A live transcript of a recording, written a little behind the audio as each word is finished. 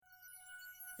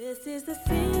This is the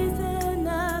season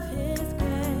of His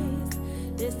grace.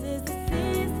 This is the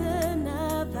season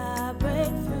of our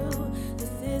breakthrough. This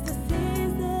is the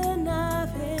season of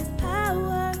His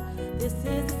power. This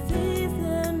is the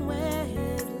season where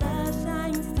His love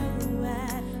shines through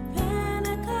at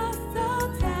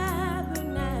Pentecostal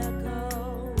Tabernacle,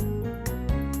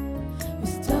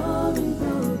 restoring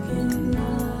broken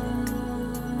love.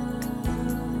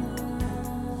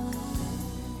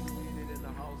 Seated in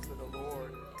the house of the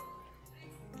Lord.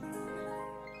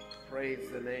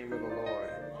 Praise the name of the Lord.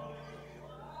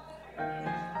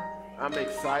 I'm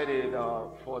excited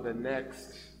for the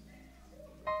next,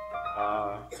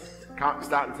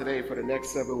 starting today, for the next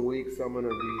 7 weeks, I'm going to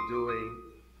be doing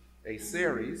a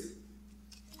series.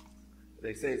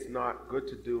 They say it's not good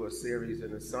to do a series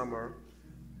in the summer,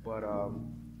 but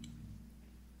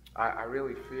I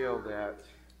really feel that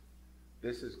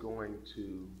this is going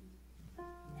to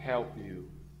help you.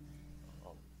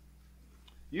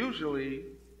 Usually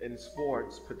in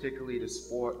sports, particularly the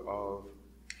sport of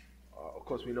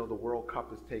course, we know the World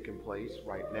Cup is taking place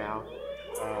right now.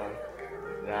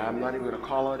 I'm not even going to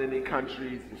call out any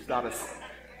countries and start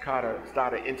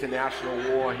an international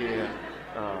war here.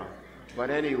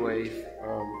 But anyways,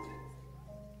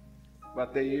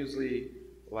 but they usually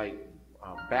like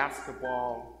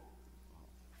basketball,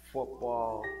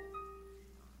 football,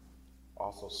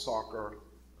 also soccer.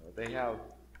 They have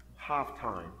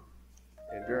halftime.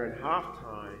 And during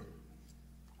halftime,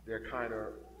 there kind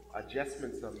of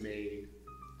adjustments are made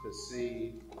to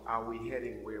see, are we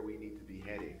heading where we need to be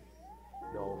heading?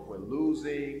 You know, if we're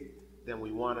losing, then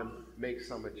we want to make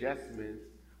some adjustments.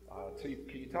 Can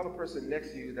you tell the person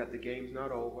next to you that the game's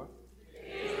not over?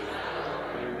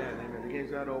 Amen, amen. The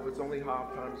game's not over. It's only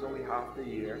halftime. It's only half the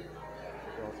year.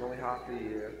 It's only half the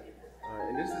year.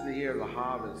 And this is the year of the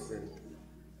harvest. And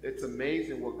it's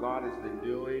amazing what God has been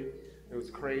doing. It was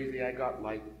crazy. I got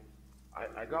like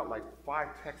 5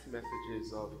 text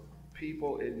messages of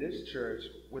people in this church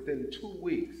within 2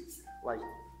 weeks. Like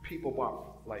people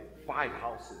bought like 5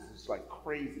 houses. It's like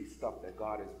crazy stuff that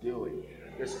God is doing.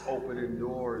 Just opening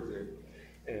doors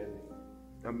and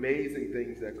amazing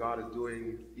things that God is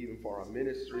doing even for our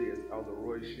ministry, as Elder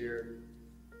Roy shared.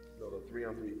 You know, the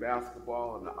 3-on-3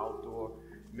 basketball and the outdoor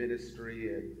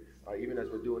ministry, and even as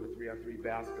we're doing the 3-on-3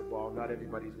 basketball, not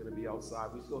everybody's going to be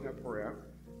outside. We still have prayer,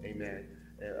 amen.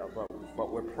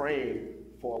 But we're praying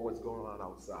for what's going on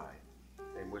outside,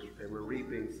 and we're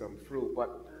reaping some fruit. But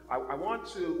I want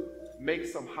to make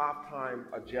some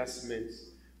halftime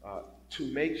adjustments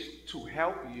to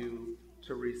help you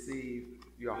to receive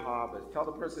your harvest. Tell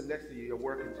the person next to you, you're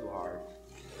working too hard.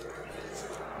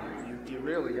 You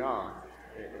really are.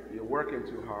 You're working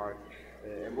too hard,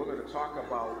 and we're going to talk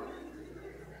about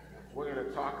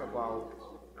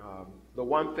the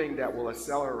one thing that will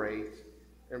accelerate,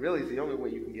 and really is the only way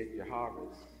you can get your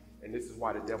harvest. And this is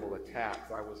why the devil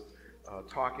attacks. I was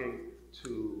talking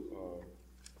to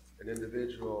an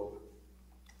individual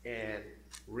and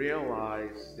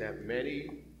realized that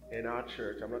many in our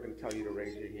church, I'm not going to tell you to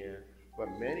raise your hand,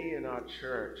 but many in our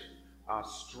church are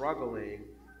struggling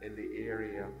in the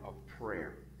area of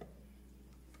prayer.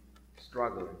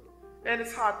 Struggling. And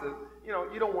it's hard to,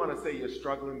 you don't want to say you're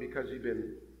struggling because you've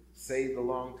been saved a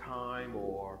long time,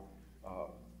 or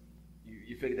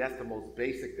you figure that's the most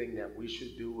basic thing that we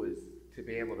should do is to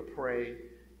be able to pray.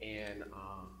 And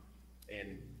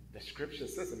the scripture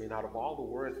says, out of all the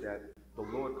words that the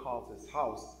Lord calls his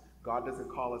house, God doesn't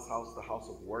call his house the house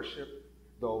of worship,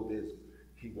 though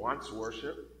he wants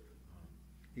worship.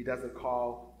 He doesn't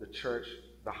call the church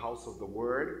the house of the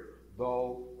word,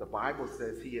 though the Bible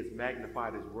says he has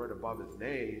magnified his word above his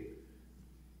name.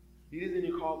 He doesn't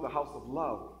even call it the house of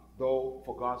love, though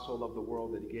for God so loved the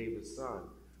world that he gave his son.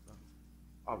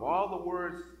 Of all the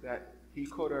words that he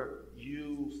could have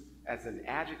used as an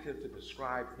adjective to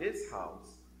describe his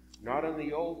house, not in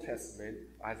the Old Testament,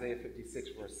 Isaiah 56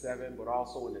 verse 7, but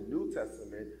also in the New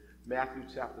Testament, Matthew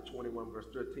chapter 21 verse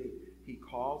 13, he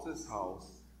calls his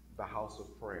house the house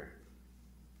of prayer.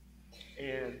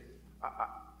 And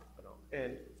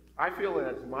I feel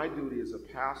that it's my duty as a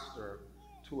pastor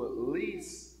to at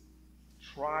least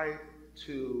try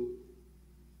to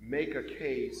make a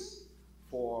case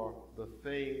for the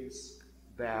things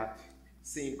that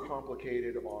seem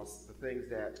complicated, or the things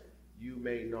that you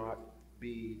may not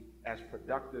be as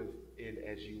productive in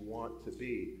as you want to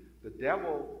be. The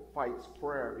devil fights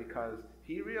prayer because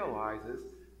he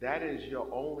realizes that is your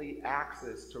only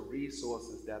access to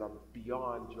resources that are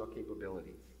beyond your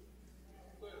capabilities.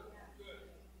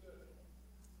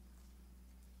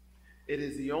 It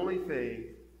is the only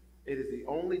thing, it is the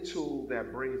only tool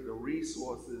that brings the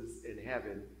resources in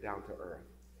heaven down to earth.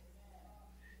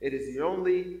 It is the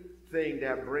only thing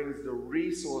that brings the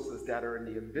resources that are in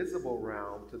the invisible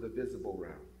realm to the visible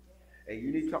realm. And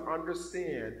you need to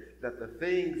understand that the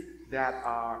things that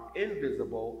are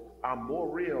invisible are more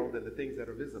real than the things that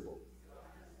are visible.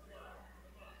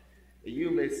 And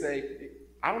you may say,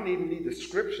 I don't even need the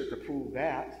scripture to prove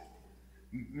that.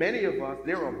 Many of us,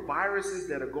 there are viruses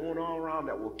that are going all around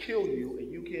that will kill you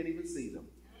and you can't even see them.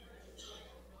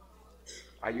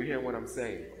 Are you hearing what I'm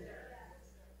saying?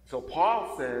 So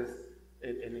Paul says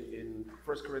in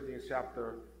 1 Corinthians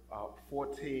chapter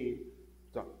 14,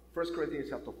 1 Corinthians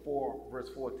chapter 4, verse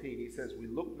 14, he says, we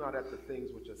look not at the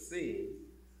things which are seen,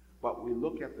 but we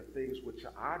look at the things which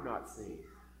are not seen.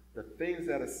 The things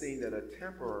that are seen that are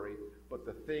temporary, but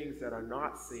the things that are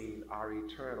not seen are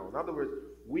eternal. In other words,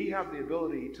 we have the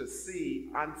ability to see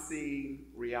unseen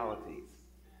realities.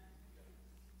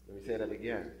 Let me say that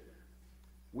again.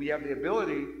 We have the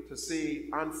ability to see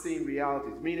unseen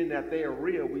realities, meaning that they are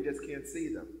real, we just can't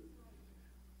see them.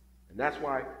 And that's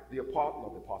why the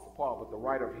Apostle Paul, but the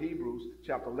writer of Hebrews,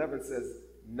 chapter 11 says,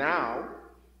 now,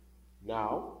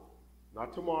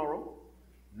 not tomorrow,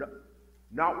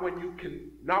 not when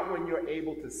you're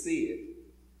able to see it.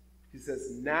 He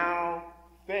says, now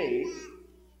faith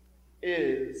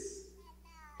is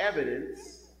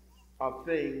evidence of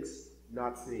things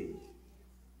not seen.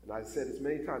 And I said this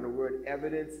many times, the word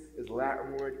evidence is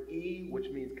Latin word e, which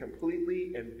means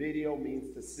completely, and video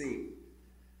means to see.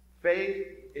 Faith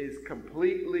is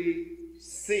completely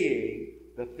seeing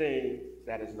the thing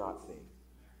that is not seen.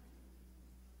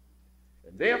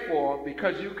 And therefore,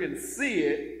 because you can see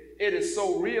it, it is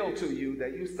so real to you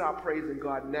that you stop praising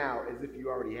God now as if you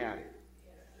already had it.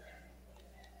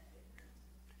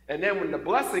 And then when the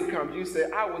blessing comes, you say,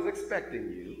 I was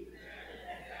expecting you.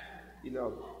 You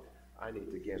know, I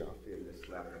need to get off here and just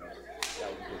slap it up.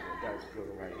 That was good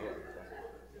right here.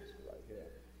 That's right here.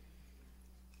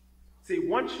 See,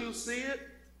 once you see it,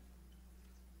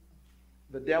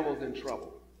 the devil's in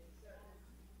trouble.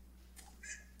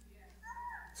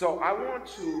 So I want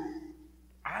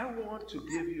to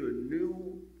give you a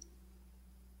new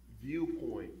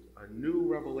viewpoint, a new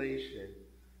revelation.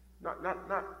 Not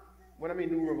when I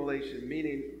mean new revelation,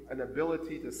 meaning an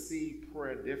ability to see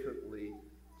prayer differently,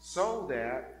 so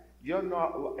that you're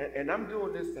not, and I'm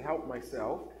doing this to help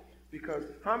myself, because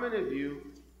how many of you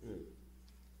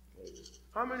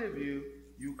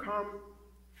you come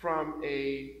from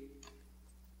a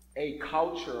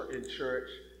culture in church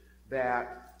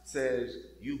that says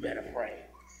you better pray?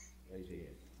 Raise your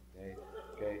hand.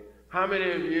 Okay. How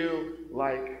many of you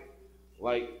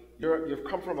you've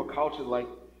come from a culture like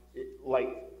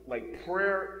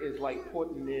prayer is like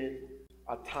putting in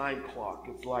a time clock.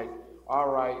 It's like, all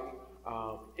right,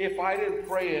 if I didn't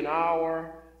pray an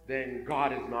hour, then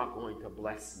God is not going to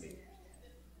bless me.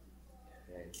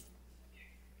 Okay.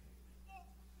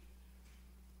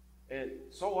 And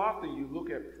so often you look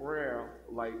at prayer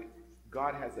like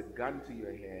God has a gun to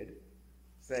your head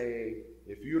saying,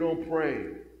 if you don't pray,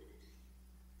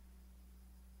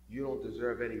 you don't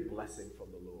deserve any blessing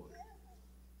from the Lord.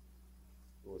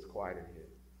 It was quiet in here.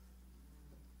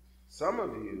 Some of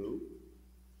you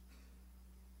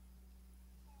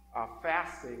are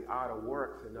fasting out of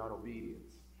works and not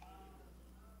obedience.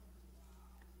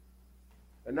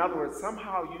 In other words,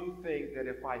 somehow you think that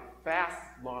if I fast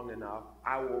long enough,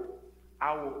 I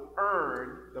will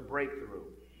earn the breakthrough.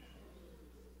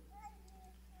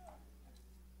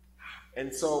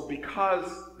 And so because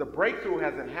the breakthrough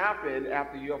hasn't happened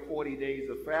after your 40 days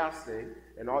of fasting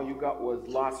and all you got was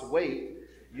lost weight,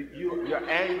 you're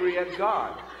angry at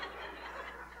God.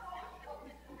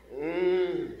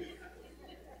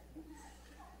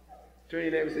 Turn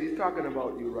your neighbor and say, he's talking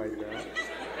about you right now.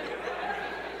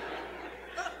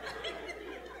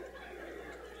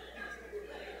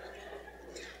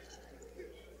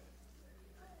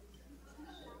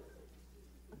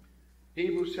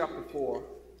 Hebrews chapter 4,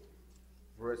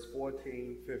 verse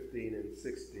 14, 15, and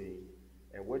 16.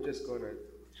 And we're just going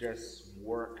to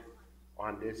work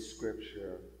on this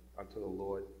scripture until the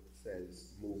Lord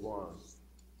says, move on.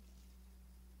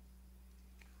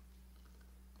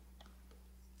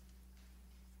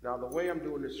 Now, the way I'm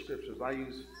doing the scriptures, I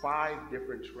use 5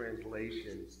 different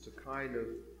translations to kind of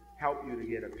help you to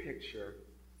get a picture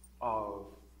of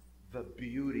the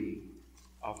beauty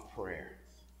of prayer.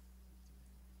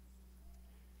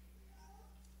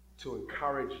 To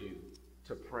encourage you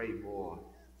to pray more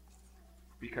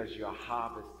because your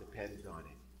harvest depends on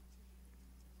it.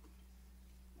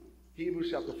 Hebrews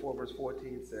chapter 4, verse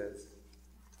 14 says,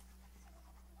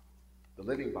 the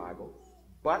Living Bible,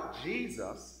 but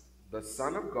Jesus, the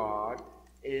Son of God,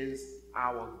 is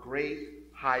our great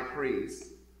high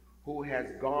priest who has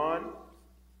gone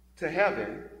to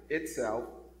heaven itself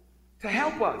to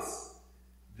help us.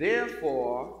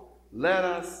 Therefore, let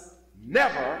us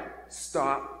never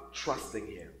stop trusting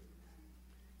him.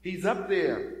 He's up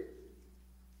there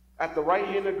at the right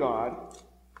hand of God.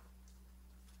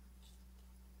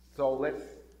 So let's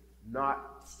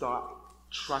not stop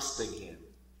trusting him.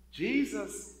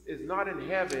 Jesus is not in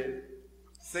heaven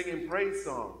singing praise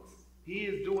songs. He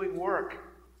is doing work.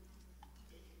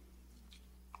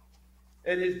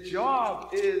 And his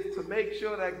job is to make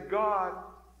sure that God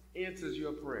answers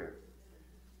your prayer.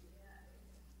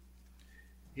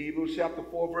 Hebrews chapter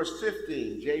 4, verse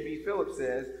 15, J.B. Phillips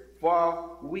says,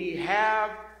 "For we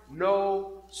have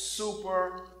no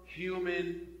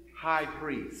superhuman high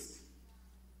priest."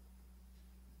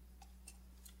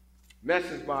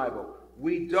 Message Bible,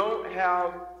 we don't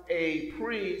have a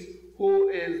priest who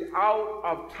is out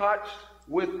of touch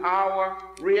with our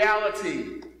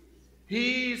reality.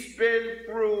 He's been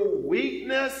through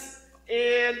weakness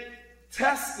and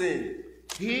testing.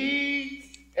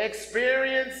 He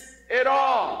experienced it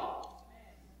all.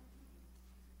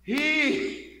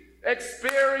 He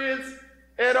experienced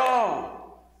it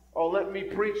all. Oh, let me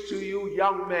preach to you,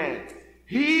 young man.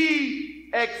 He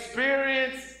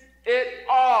experienced it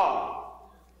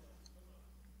all.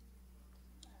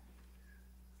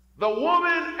 The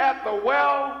woman at the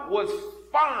well was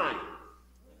fine.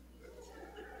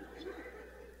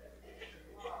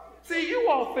 See, you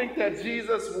all think that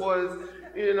Jesus was,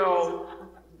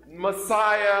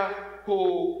 Messiah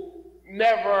who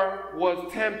never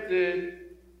was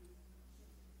tempted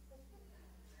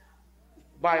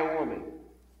by a woman.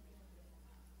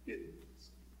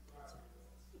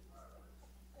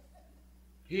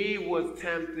 He was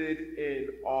tempted in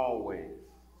all ways.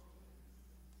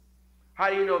 How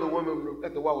do you know the woman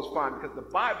at the well was fine? Because the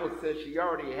Bible says she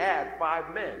already had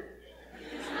 5 men.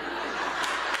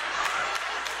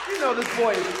 You know this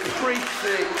boy is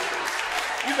preaching.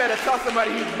 You better tell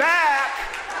somebody he's back.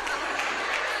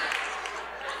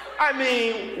 I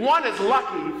mean, 1 is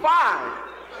lucky, 5.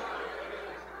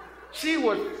 She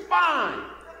was fine.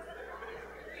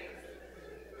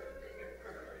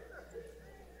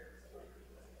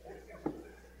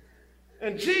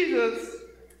 And Jesus,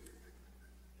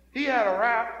 he had a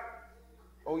rap.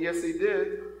 Oh, yes, he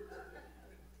did.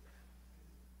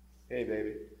 Hey,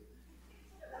 baby.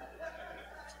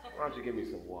 Why don't you give me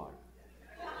some water?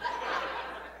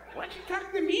 What you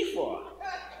talking to me for?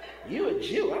 You a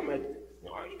Jew.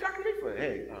 Why are you talking to me for?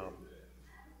 Hey,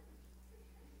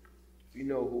 if you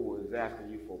know who was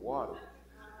asking you for water,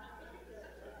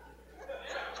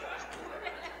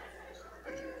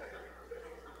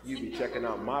 you be checking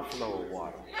out my flow of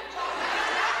water.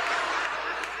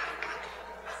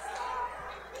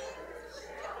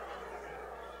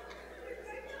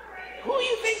 Who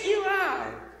you think you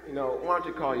are? Why don't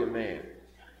you call your man?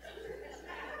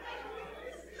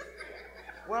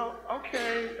 Well,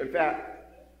 okay. In fact,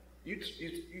 you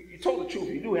told the truth.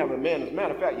 You do have a man. As a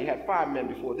matter of fact, you had 5 men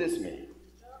before this man.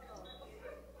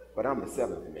 But I'm the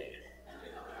 7th man.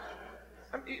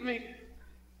 I mean,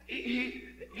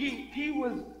 he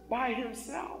was by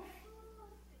himself.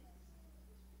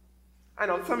 I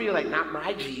know some of you are like, not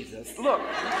my Jesus. Look,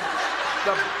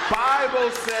 the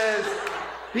Bible says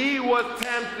he was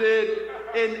tempted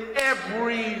in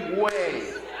every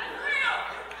way.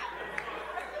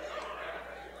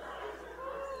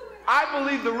 I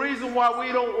believe the reason why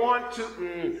we don't want to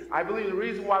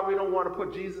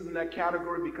put Jesus in that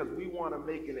category because we want to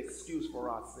make an excuse for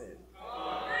our sin.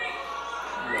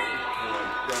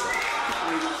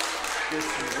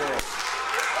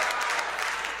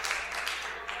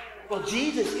 Well,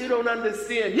 Jesus, you don't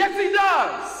understand. Yes, he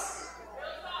does.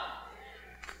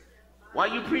 Why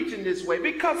are you preaching this way?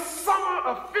 Because summer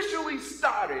officially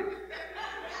started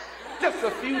just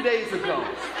a few days ago.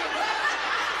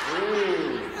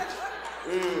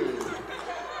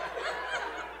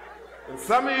 And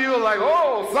some of you are like,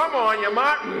 oh, summer on your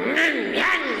mark.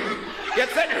 Get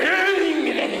set.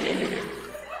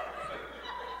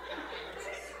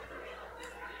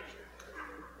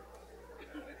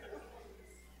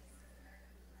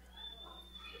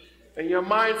 And your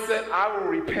mindset, I will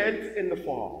repent in the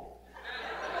fall.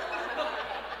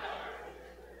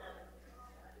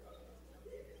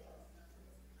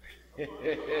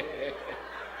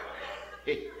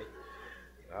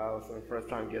 Some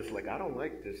first-time guests like, I don't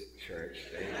like this church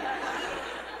thing.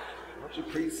 Why don't you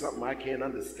preach something I can't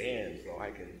understand so I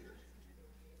can...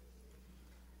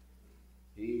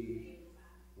 He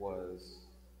was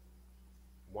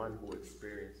one who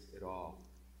experienced it all.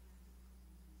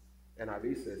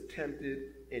 NIV says,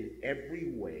 tempted in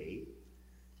every way,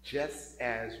 just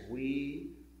as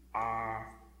we are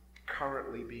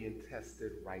currently being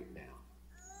tested right now.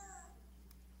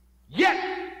 Yet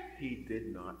he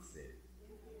did not sin.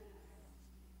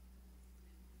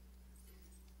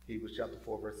 Hebrews chapter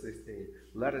 4, verse 16.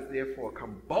 Let us therefore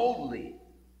come boldly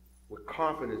with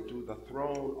confidence to the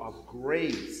throne of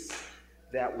grace,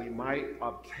 that we might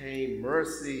obtain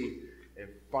mercy and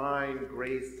find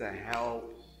grace to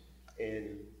help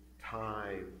in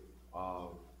time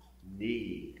of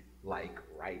need, like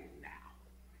right now.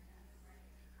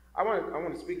 I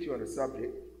want to speak to you on the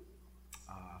subject,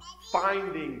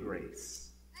 finding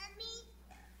grace.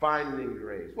 Finding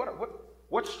grace.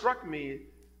 What struck me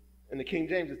in the King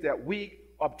James is that we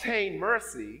obtain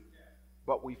mercy,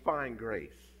 but we find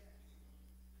grace.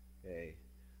 Okay,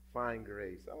 find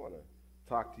grace. I want to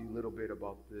talk to you a little bit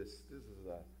about this. This is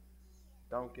a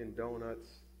Dunkin'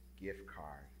 Donuts gift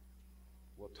card.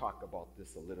 We'll talk about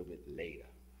this a little bit later.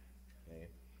 Okay.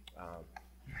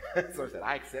 So I said,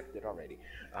 I accept it already.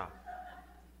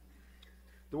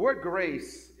 The word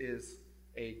grace is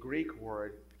a Greek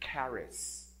word,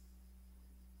 charis,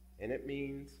 and it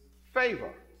means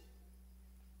favor.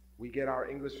 We get our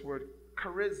English word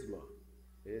charisma.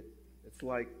 It's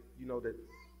like, that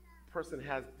person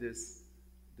has this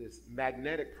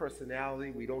magnetic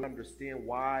personality. We don't understand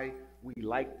why we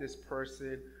like this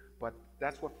person, but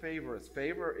that's what favor is.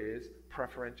 Favor is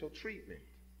preferential treatment.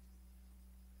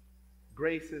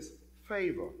 Grace is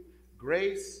favor.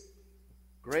 Grace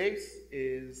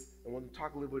is, and we'll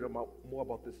talk a little bit more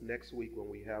about this next week when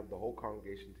we have the whole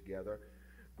congregation together.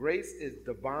 Grace is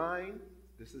divine.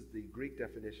 This is the Greek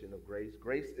definition of grace.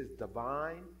 Grace is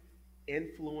divine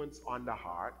influence on the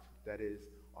heart, that is,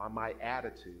 on my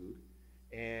attitude,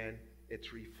 and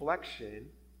its reflection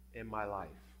in my life.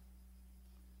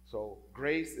 So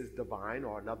grace is divine,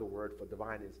 or another word for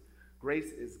divine is,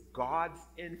 grace is God's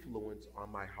influence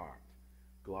on my heart,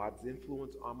 God's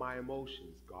influence on my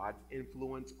emotions, God's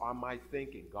influence on my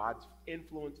thinking, God's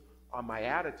influence on my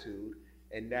attitude,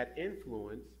 and that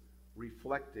influence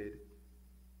reflected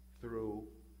through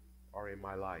or in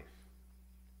my life.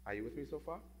 Are you with me so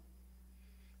far?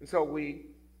 And so we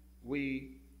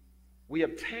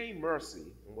obtain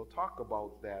mercy, and we'll talk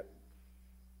about that.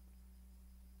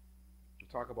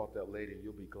 We'll talk about that later, and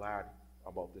you'll be glad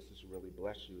about this. This will really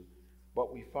bless you.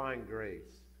 But we find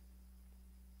grace.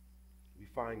 We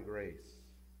find grace.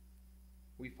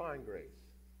 We find grace.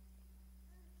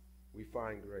 We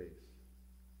find grace.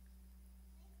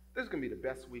 This is going to be the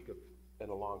best week in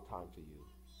a long time for you.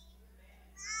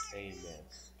 Amen.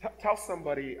 Tell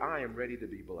somebody, I am ready to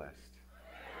be blessed.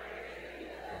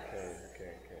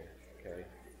 Okay.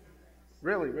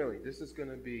 Really, this is going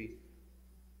to be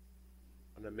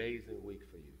an amazing week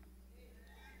for you.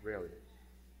 Really.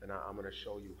 And I'm going to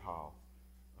show you how.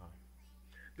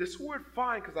 This word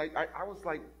find, because I was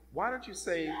like, why don't you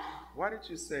say,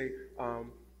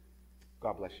 God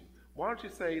bless you. Why don't you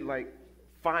say, like,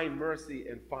 find mercy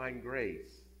and find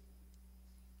grace?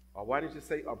 Or why didn't you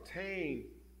say obtain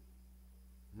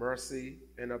mercy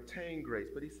and obtain grace?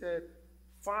 But he said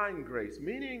find grace,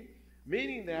 meaning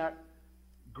that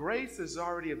grace is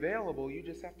already available, you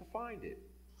just have to find it.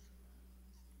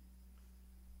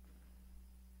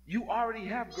 You already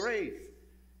have grace.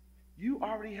 You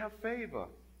already have favor.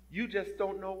 You just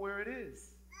don't know where it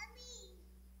is.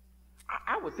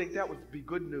 I would think that would be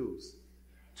good news.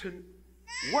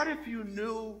 What if you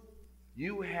knew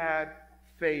you had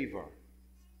favor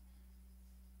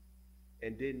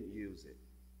and didn't use it?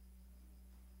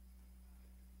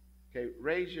 Okay,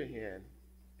 raise your hand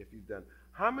if you've done.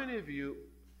 How many of you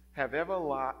have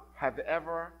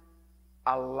ever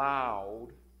allowed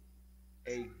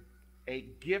a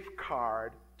gift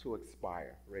card to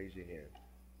expire? Raise your hand.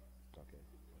 Okay.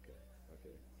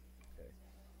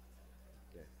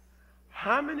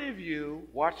 How many of you,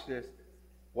 watch this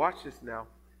now,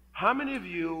 how many of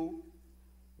you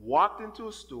walked into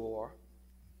a store,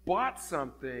 bought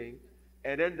something,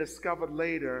 and then discovered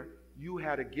later you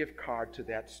had a gift card to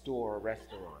that store or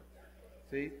restaurant?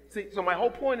 See, so my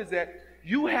whole point is that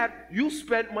you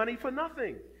spent money for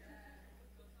nothing.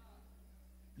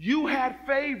 You had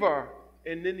favor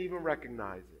and didn't even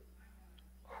recognize it.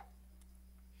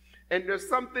 And there's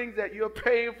some things that you're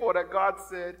paying for that God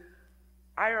said,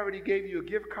 I already gave you a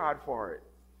gift card for it.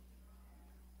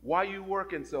 Why are you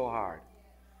working so hard?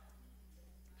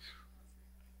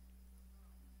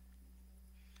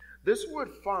 This word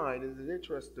find is an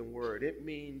interesting word. It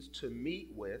means to meet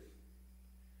with.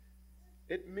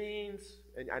 It means,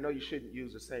 and I know you shouldn't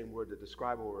use the same word to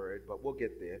describe a word, but we'll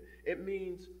get there. It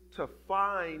means to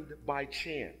find by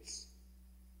chance.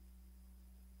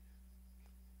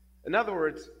 In other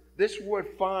words, this word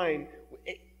find,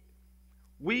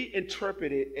 we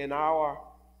interpret it in our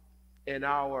in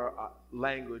our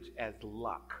language as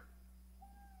luck.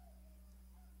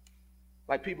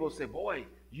 Like people say, boy,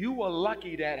 you were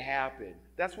lucky that happened.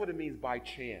 That's what it means by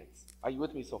chance. Are you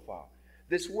with me so far?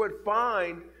 This word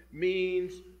find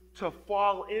means to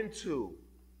fall into.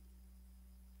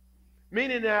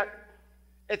 Meaning that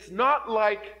it's not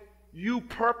like you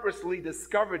purposely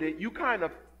discovered it. You kind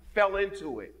of fell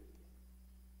into it.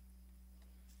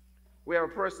 We have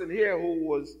a person here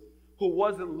who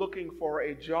wasn't looking for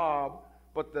a job,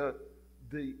 but the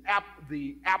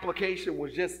application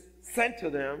was just sent to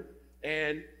them,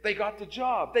 and they got the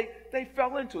job. They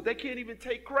fell into it. They can't even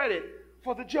take credit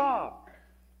for the job.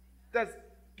 That's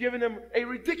giving them a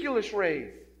ridiculous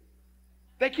raise.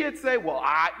 They can't say, well,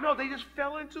 no, they just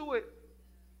fell into it.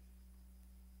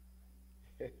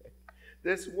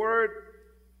 This word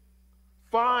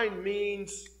find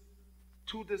means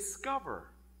to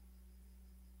discover.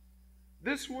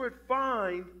 This word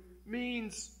find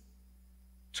means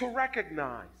to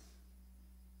recognize.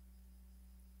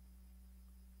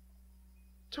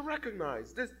 To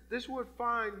recognize. This word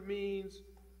find means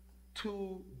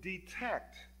to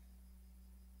detect.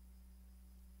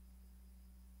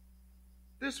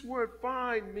 This word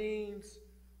find means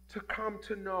to come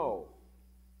to know.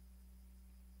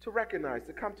 To recognize,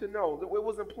 to come to know. It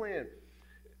wasn't planned.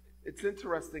 It's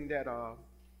interesting that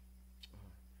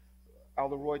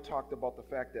Elder Roy talked about the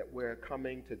fact that we're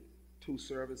coming to 2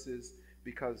 services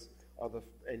because of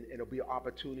and it'll be an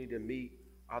opportunity to meet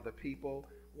other people.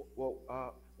 Well,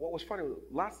 what was funny,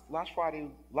 last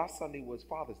Sunday was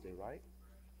Father's Day, right?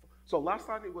 So last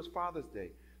Sunday was Father's Day.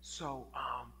 So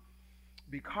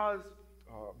because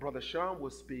Brother Sean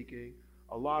was speaking,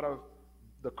 a lot of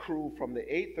the crew from the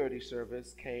 8:30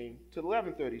 service came to the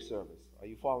 11:30 service. Are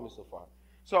you following me so far?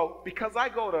 So because I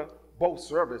go to both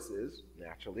services,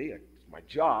 naturally, it's my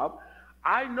job,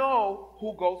 I know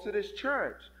who goes to this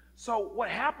church. So what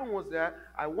happened was that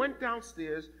I went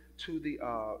downstairs to the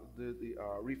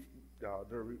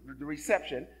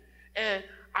reception, and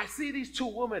I see these 2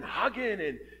 women hugging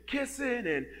and kissing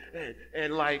and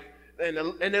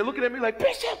they're looking at me like,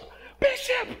 Bishop!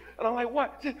 And I'm like,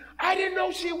 what? I didn't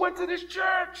know she went to this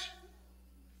church.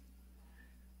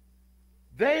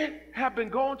 They have been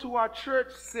going to our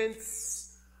church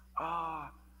since, I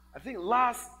think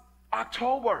last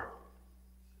October.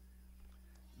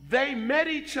 They met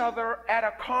each other at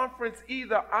a conference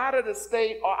either out of the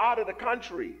state or out of the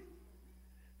country.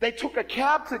 They took a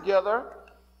cab together,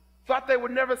 thought they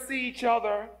would never see each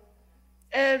other,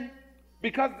 and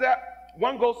because that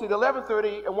one goes to the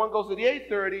 11:30 and one goes to the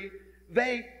 8:30,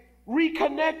 they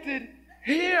reconnected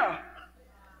here.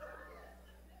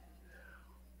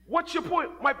 What's your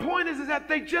point? My point is that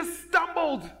they just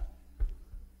stumbled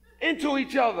into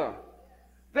each other.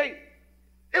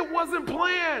 It wasn't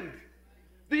planned.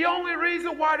 The only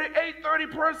reason why the 8:30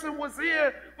 person was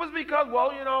here was because,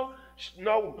 well,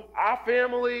 our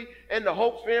family and the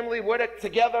Hope family, we're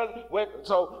together,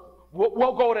 so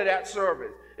we'll go to that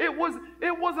service. It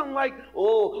wasn't like,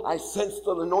 oh, I sensed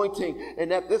an anointing,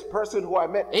 and that this person who I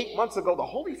met 8 months ago, the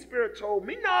Holy Spirit told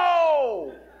me.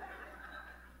 No!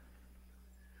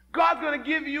 God's going to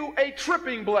give you a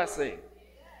tripping blessing.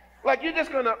 Like, you're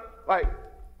just going to,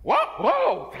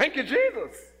 whoa, thank you,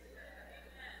 Jesus.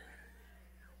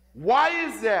 Why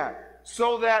is that?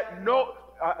 So that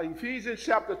Ephesians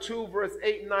chapter 2, verse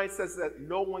 8 and 9 says that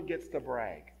no one gets to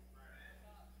brag.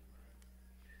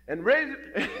 And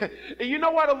you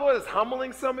know why the Lord is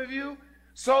humbling some of you?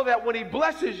 So that when he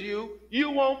blesses you, you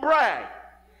won't brag.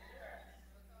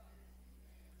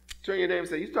 Turn your name and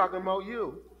say, he's talking about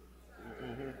you.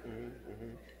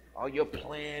 All your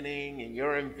planning and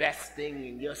your investing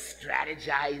and your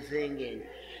strategizing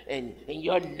and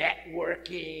your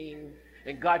networking,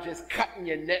 and God just cutting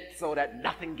your net so that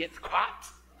nothing gets caught.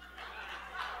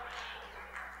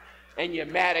 And you're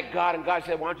mad at God, and God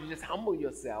said, why don't you just humble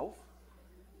yourself?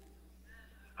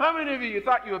 How many of you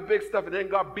thought you were big stuff, and then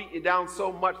God beat you down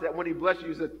so much that when he blessed you,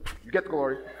 you said, you get the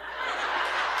glory?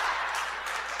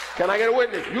 Can I get a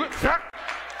witness?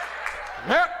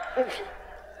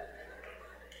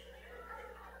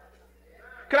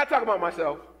 Can I talk about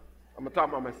myself? I'm going to talk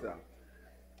about myself.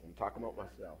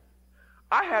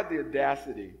 I had the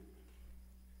audacity.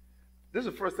 This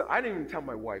is the first time. I didn't even tell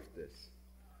my wife this.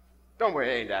 Don't worry,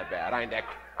 it ain't that bad. I ain't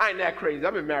that crazy.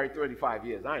 I've been married 35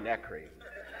 years. I ain't that crazy.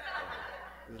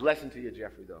 It's a lesson to you,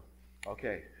 Jeffrey, though.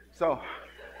 Okay, so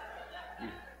you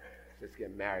just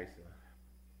get married. So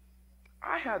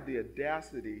I had the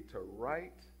audacity to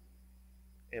write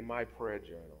in my prayer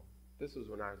journal. This was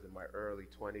when I was in my early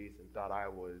 20s and thought I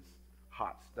was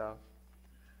hot stuff.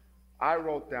 I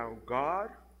wrote down, God,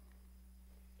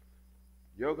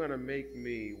 you're going to make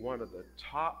me one of the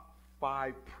top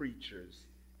 5 preachers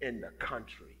in the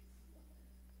country.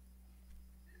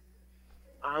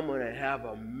 I'm going to have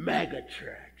a mega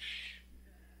church.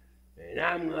 And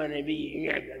I'm going to be...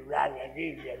 And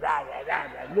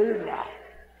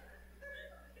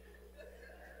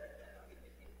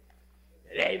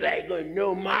everybody going to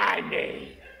know my name.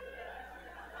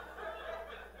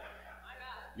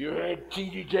 You heard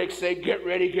T.D. Jakes say, get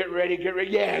ready, get ready, get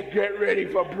ready. Yeah, get ready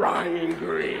for Brian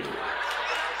Greene.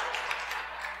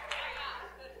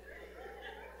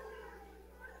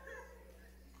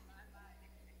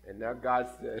 And now God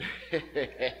said,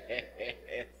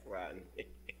 son.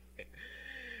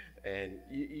 And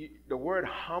the word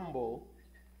humble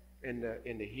in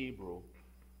the Hebrew,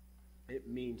 it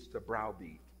means to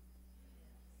browbeat.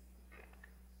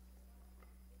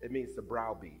 It means to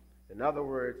browbeat. In other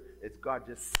words, it's God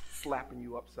just slapping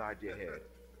you upside your head.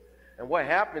 And what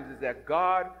happens is that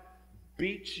God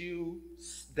beats you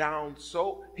down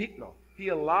so, he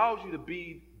allows you to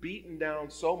be beaten down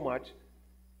so much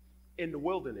in the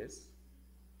wilderness.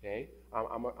 Okay?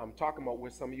 I'm talking about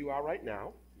where some of you are right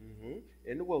now.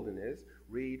 In the wilderness.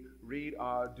 Read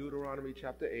Deuteronomy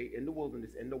chapter 8. In the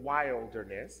wilderness, in the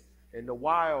wilderness. In the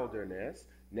wilderness.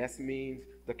 Ness means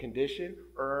the condition.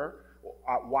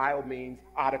 Wild means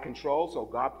out of control. So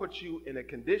God puts you in a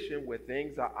condition where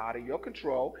things are out of your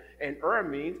control. And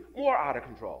means more out of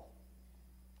control.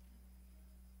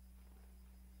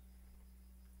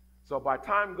 So by the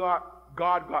time God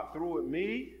got through with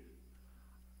me,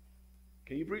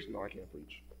 can you preach? No, I can't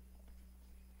preach.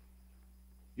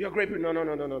 You're a great preacher. No.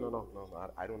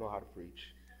 I don't know how to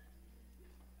preach.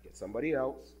 Get somebody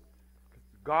else.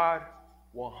 God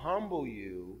will humble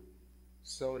you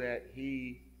so that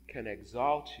he can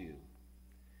exalt you.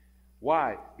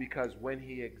 Why? Because when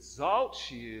he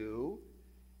exalts you,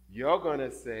 you're going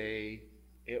to say,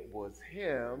 it was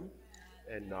him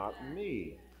and not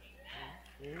me.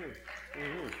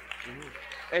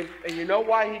 And you know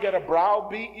why he got to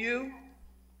browbeat you?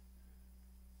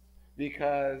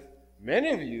 Because many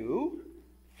of you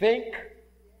think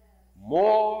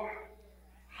more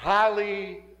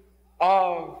highly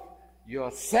of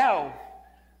yourself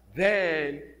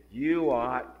than you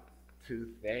ought to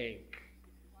think.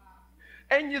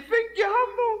 And you think you're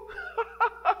humble.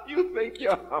 You think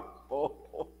you're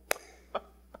humble.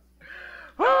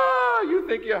 You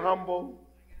think you're humble.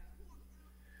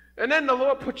 And then the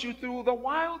Lord puts you through the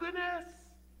wilderness.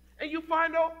 And you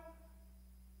find out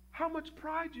how much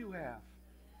pride you have.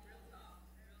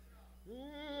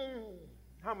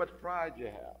 How much pride you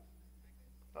have.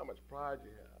 How much pride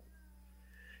you have.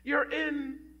 You're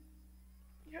in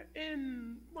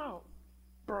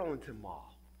Burlington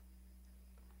Mall.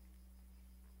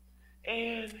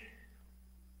 And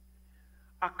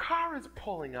a car is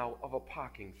pulling out of a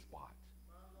parking spot.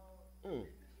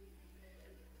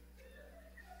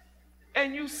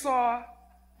 And you saw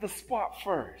the spot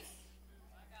first.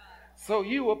 So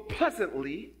you were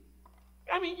pleasantly,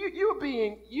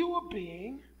 you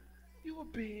were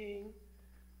being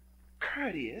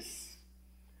courteous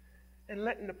and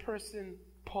letting the person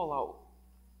pull out.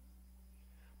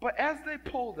 But as they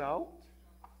pulled out,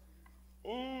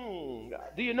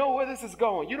 do you know where this is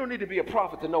going? You don't need to be a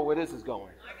prophet to know where this is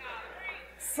going.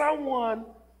 Someone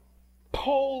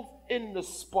pulled in the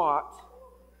spot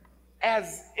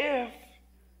as if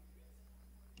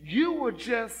you were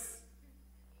just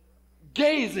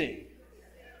gazing.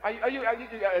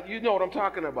 You know what I'm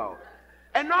talking about.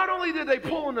 And not only did they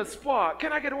pull in the spot,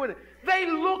 can I get a witness? They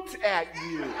looked at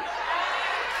you.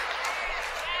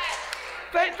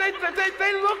 They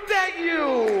looked at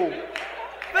you.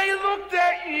 They looked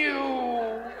at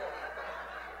you.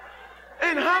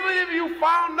 And how many of you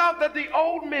found out that the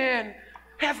old man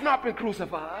has not been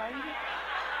crucified?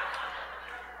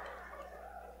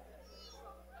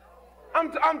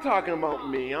 I'm talking about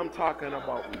me. I'm talking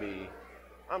about me.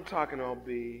 I'm talking about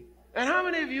me. And how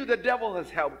many of you the devil has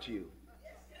helped you?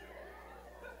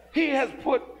 He has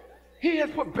put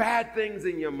bad things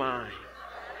in your mind.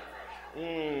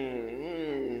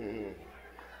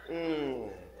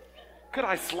 Could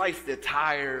I slice their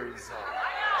tires?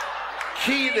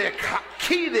 Key their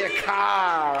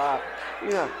car?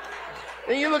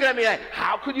 And you look at me like,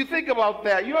 how could you think about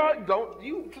that?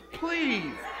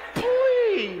 Please.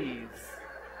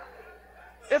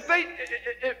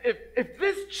 If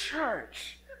this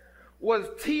church was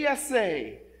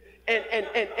TSA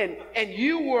and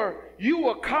you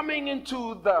were coming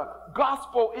into the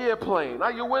gospel airplane,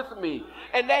 are you with me?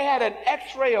 And they had an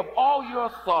x-ray of all your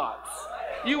thoughts,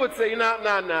 you would say, no,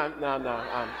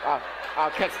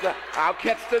 I'll catch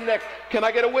the next. Can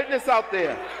I get a witness out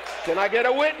there? Can I get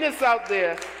a witness out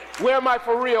there? Where are my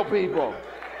for real people?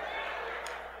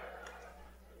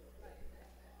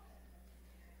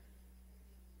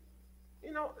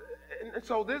 You know, and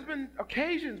so there's been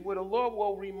occasions where the Lord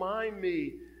will remind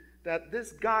me that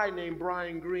this guy named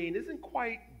Brian Greene isn't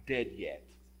quite dead yet.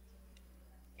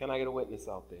 Can I get a witness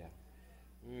out there?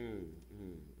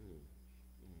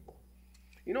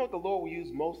 You know what the Lord will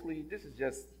use mostly? Let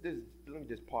me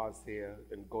just pause here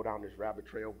and go down this rabbit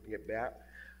trail and get back.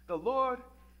 The Lord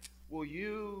will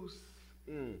use,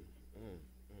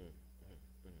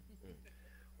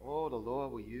 oh, the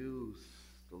Lord will use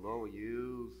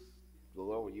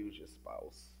your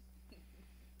spouse.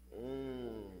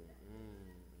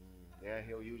 Yeah,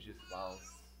 he'll use your spouse.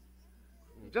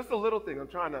 Just a little thing. I'm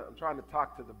trying to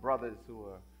talk to the brothers who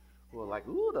are like,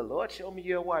 ooh, the Lord showed me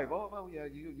your wife. Oh, well, yeah,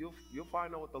 you'll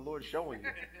find out what the Lord's showing you.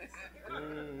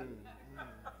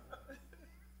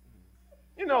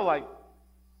 You know, like,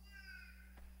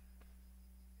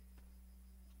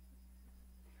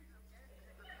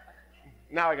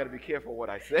 now I got to be careful what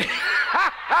I say.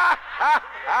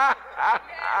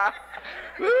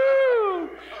 Ooh,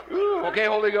 okay,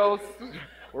 Holy Ghost,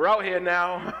 we're out here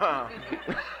now.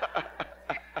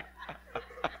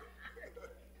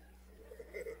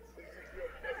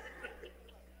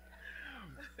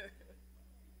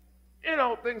 You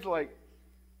know, things like,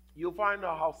 you'll find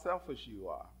out how selfish you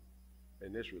are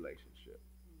in this relationship.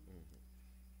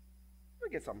 Let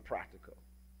me get something practical.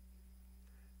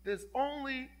 There's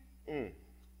only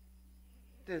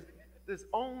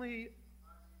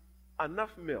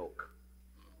enough milk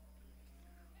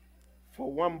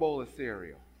for one bowl of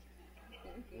cereal.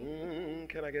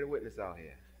 Can I get a witness out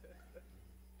here?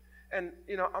 And,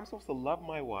 you know, I'm supposed to love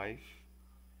my wife,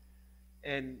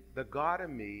 and the God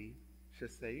in me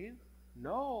should say,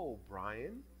 no,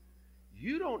 Brian,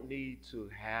 you don't need to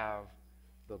have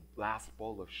the last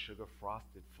bowl of sugar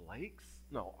frosted flakes.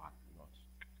 No,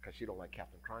 because she don't like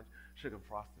Captain Crunch. Sugar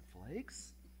frosted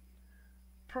flakes.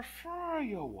 Prefer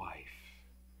your wife.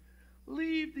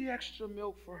 Leave the extra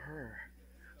milk for her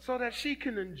so that she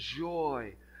can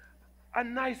enjoy a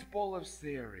nice bowl of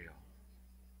cereal.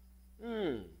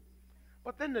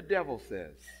 But then the devil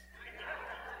says,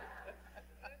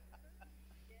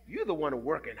 you're the one who's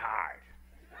working hard.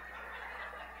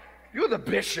 You're the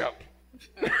bishop.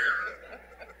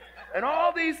 And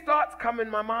all these thoughts come in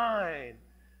my mind.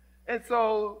 And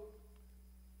so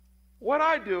what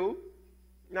I do,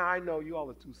 now I know you all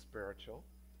are too spiritual.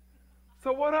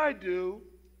 So what I do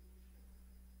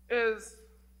is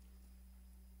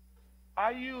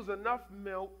I use enough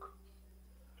milk.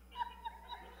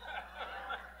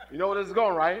 You know where this is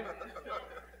going, right?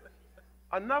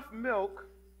 Enough milk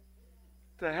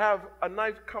to have a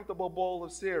nice, comfortable bowl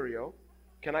of cereal.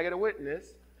 Can I get a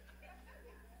witness?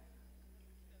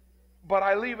 But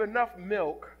I leave enough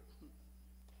milk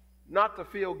not to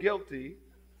feel guilty,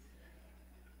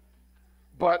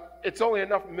 but it's only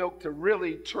enough milk to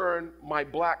really turn my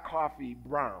black coffee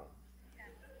brown.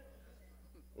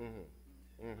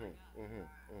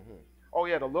 Oh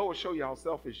yeah, the Lord will show you how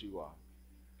selfish you are.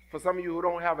 For some of you who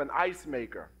don't have an ice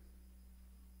maker,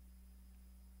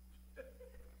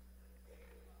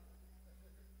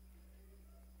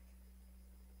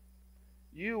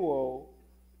 you will.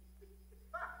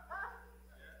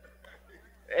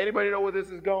 Anybody know where this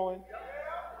is going?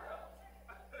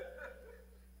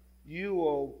 You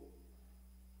will,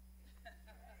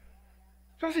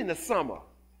 especially in the summer,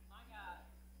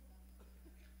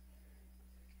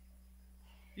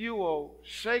 you will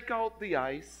shake out the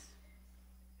ice.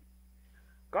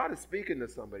 God is speaking to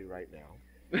somebody right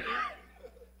now.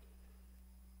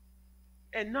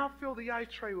 And not fill the ice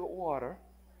tray with water.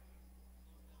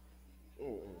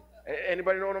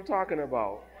 Anybody know what I'm talking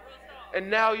about? And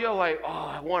now you're like, oh,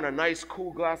 I want a nice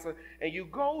cool glass of, and you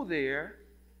go there,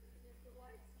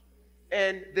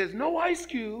 and there's no ice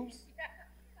cubes,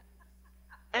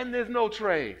 and there's no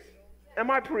trays.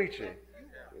 Am I preaching?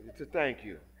 To thank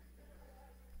you.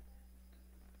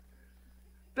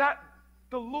 That,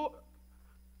 the Lord,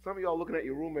 some of y'all looking at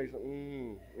your roommates,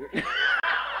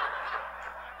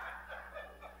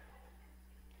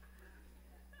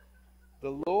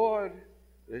 The Lord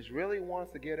really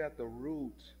wants to get at the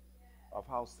root of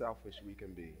how selfish we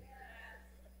can be.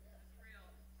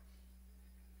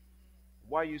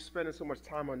 Why are you spending so much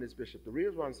time on this, Bishop? The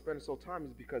reason why I'm spending so much time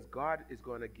is because God is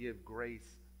going to give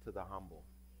grace to the humble.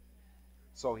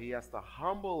 So he has to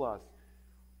humble us.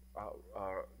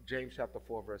 James chapter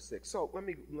 4, verse 6. So let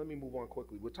me move on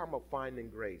quickly. We're talking about finding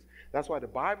grace. That's why the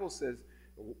Bible says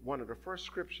one of the first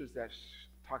scriptures that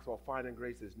talks about finding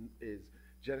grace is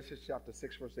Genesis chapter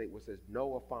 6, verse 8, which says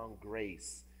Noah found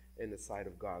grace in the sight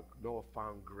of God. Noah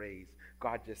found grace.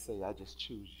 God just said, I just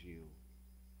choose you.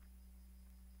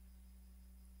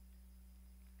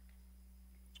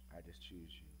 I just choose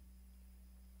you.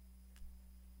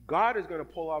 God is going to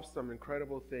pull off some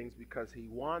incredible things because he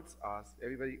wants us,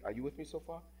 everybody, are you with me so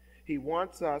far? He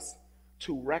wants us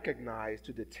to recognize,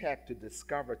 to detect, to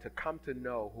discover, to come to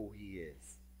know who he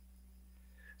is.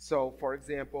 So, for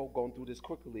example, going through this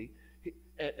quickly,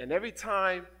 and every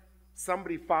time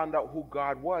somebody found out who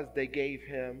God was, they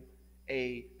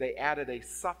added a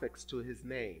suffix to his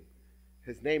name.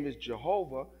 His name is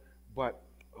Jehovah, but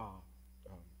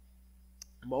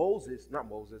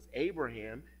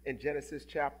Abraham, in Genesis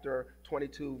chapter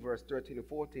 22, verse 13 and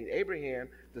 14, Abraham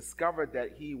discovered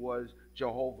that he was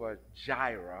Jehovah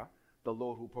Jireh, the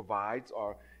Lord who provides,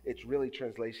 or its really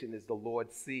translation is the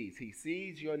Lord sees. He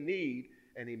sees your need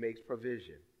and he makes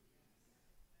provision.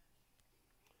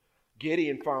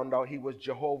 Gideon found out he was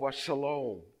Jehovah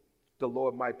Shalom, the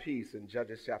Lord my peace, in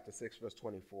Judges chapter 6, verse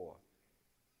 24.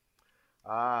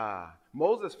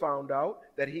 Moses found out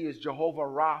that he is Jehovah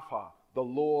Rapha, the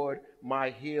Lord my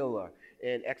healer,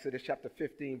 in Exodus chapter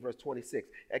 15, verse 26.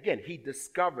 Again, he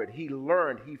discovered, he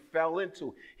learned, he fell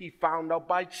into, he found out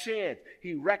by chance,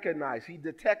 he recognized, he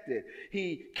detected,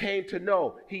 he came to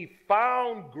know, he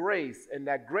found grace, and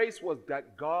that grace was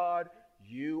that God,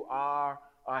 you are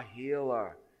a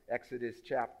healer. Exodus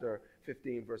chapter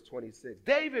 15, verse 26.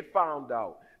 David found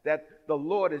out that the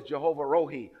Lord is Jehovah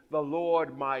Rohi, the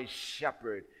Lord my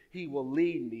shepherd. He will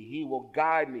lead me, he will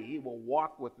guide me, he will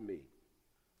walk with me.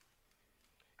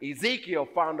 Ezekiel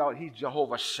found out he's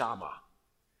Jehovah Shammah.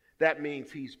 That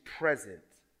means he's present.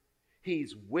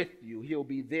 He's with you. He'll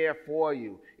be there for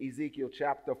you. Ezekiel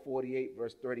chapter 48,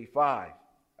 verse 35.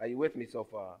 Are you with me so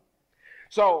far?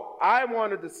 So I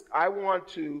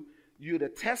want you to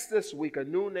test this week a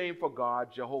new name for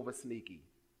God, Jehovah Sneaky.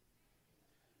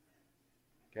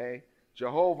 Okay?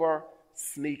 Jehovah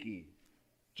Sneaky.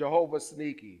 Jehovah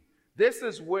Sneaky. This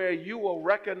is where you will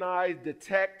recognize,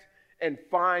 detect, and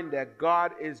find that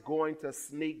God is going to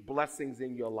sneak blessings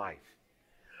in your life.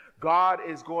 God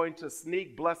is going to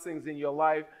sneak blessings in your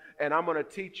life, and I'm going to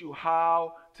teach you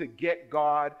how to get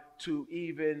God to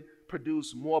even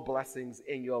produce more blessings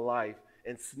in your life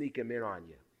and sneak them in on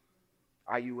you.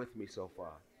 Are you with me so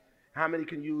far? How many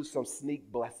can use some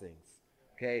sneak blessings?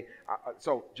 Okay,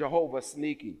 so Jehovah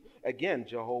Sneaky. Again,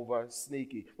 Jehovah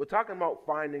Sneaky. We're talking about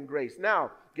finding grace.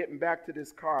 Now, getting back to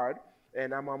this card,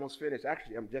 and I'm almost finished.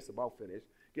 Actually, I'm just about finished.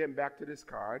 Getting back to this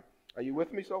card. Are you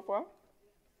with me so far?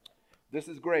 This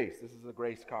is grace. This is a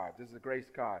grace card. This is a grace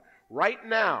card. Right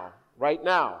now,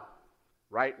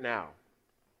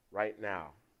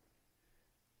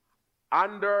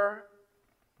 under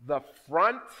the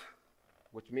front,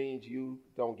 which means you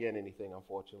don't get anything,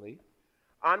 unfortunately,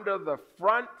 under the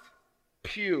front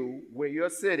pew where you're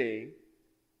sitting,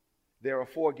 there are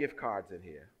 4 gift cards in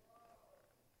here.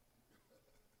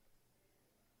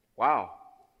 Wow.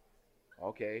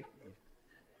 Okay.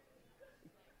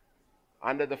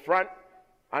 Under the front,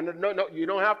 no, you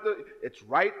don't have to, it's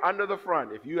right under the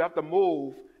front. If you have to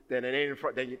move, then it ain't in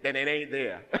front, then it ain't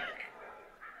there.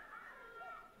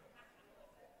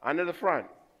 Under the front.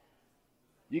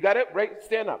 You got it? Right?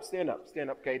 Stand up.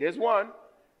 Okay, there's 1.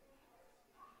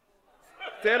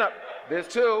 Stand up. There's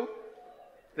 2.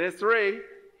 There's 3.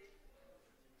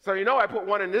 So you know I put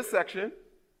 1 in this section.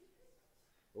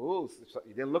 Ooh, so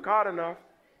you didn't look hard enough.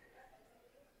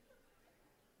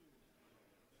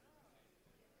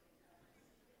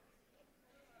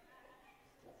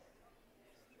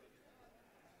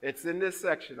 It's in this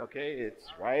section, okay? It's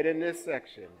right in this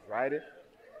section. Right in.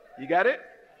 You got it?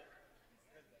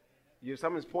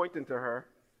 Someone's pointing to her.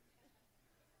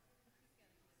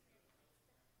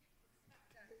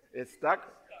 It's stuck?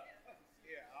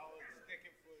 Yeah, I was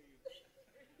sticking for you.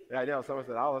 Yeah, I know. Someone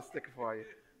said, I was sticking for you.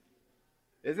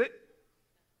 Is it?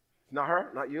 Not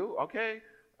her? Not you? Okay.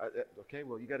 Okay,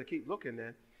 well, you got to keep looking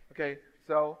then. Okay,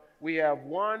 so we have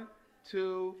 1,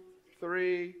 2,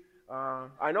 3.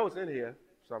 I know it's in here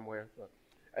somewhere.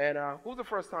 And who's the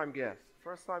first-time guest?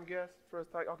 First-time guest?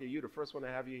 First time? Okay, you're the first one to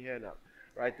have your hand up.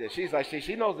 Right there. She's like,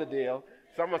 she knows the deal.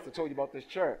 Someone must have told you about this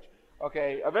church.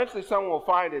 Okay, eventually someone will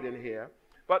find it in here.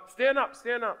 But stand up.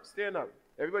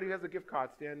 Everybody who has a gift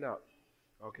card, stand up.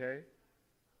 Okay.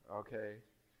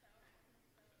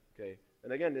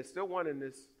 And again, there's still 1 in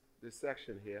this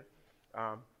section here.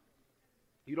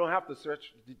 You don't have to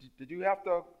search. Did you have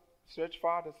to search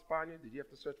far to find yours? Did you have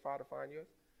to search far to find yours?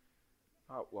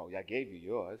 Well, I gave you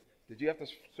yours. Did you have to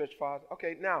search far?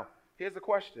 Okay, now, here's the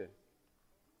question.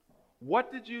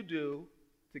 What did you do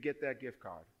to get that gift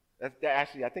card?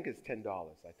 Actually, I think it's $10.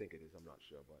 I think it is. I'm not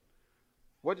sure. But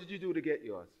what did you do to get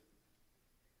yours?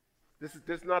 This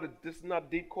is not a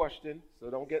deep question, so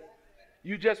don't get.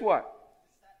 You just what?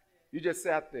 You just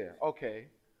sat there. Okay.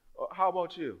 How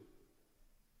about you?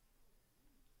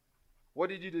 What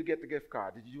did you do to get the gift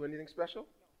card? Did you do anything special?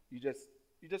 You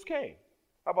just came.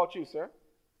 How about you, sir?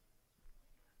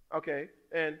 Okay.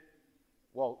 And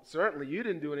well, certainly you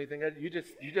didn't do anything. You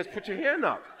just put your hand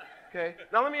up. Okay.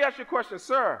 Now let me ask you a question,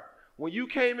 sir. When you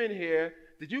came in here,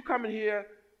 did you come in here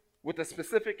with a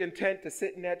specific intent to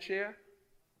sit in that chair?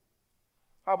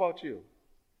 How about you?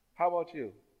 How about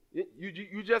you?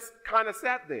 You just kind of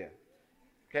sat there.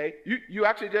 Okay? You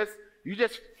actually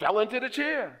just fell into the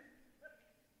chair.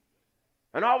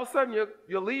 And all of a sudden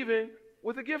you're leaving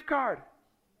with a gift card.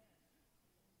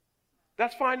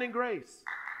 That's finding grace.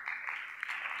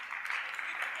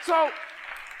 So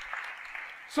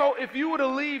if you were to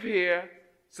leave here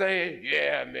saying,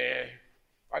 yeah, man,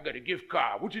 I got a gift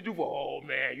card. What'd you do for? Oh,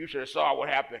 man, you should have saw what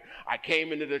happened. I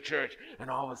came into the church, and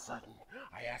all of a sudden,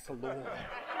 I asked the Lord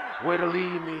where to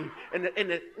lead me. And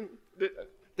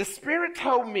the Spirit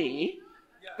told me,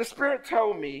 to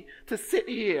sit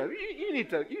here. You need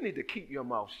to keep your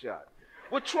mouth shut.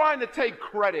 We're trying to take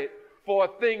credit for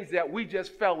things that we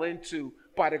just fell into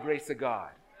by the grace of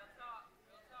God.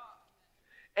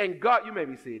 And God, you may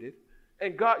be seated.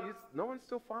 And God, no one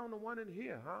still found the one in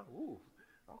here, huh? Ooh,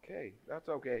 okay, that's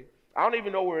okay. I don't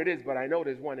even know where it is, but I know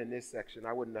there's one in this section.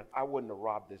 I wouldn't have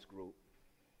robbed this group.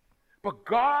 But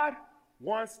God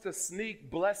wants to sneak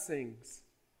blessings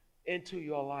into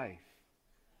your life.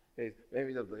 Hey,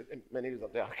 maybe he's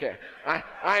up there. Okay,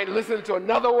 I ain't listening to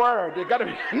another word. There gotta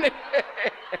be.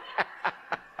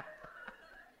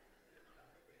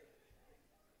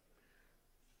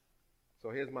 So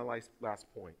here's my last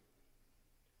point.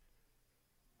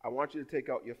 I want you to take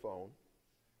out your phone.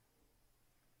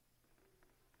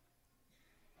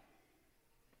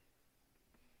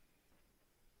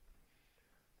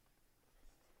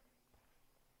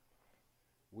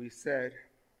 We said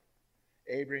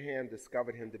Abraham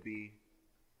discovered him to be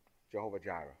Jehovah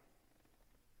Jireh.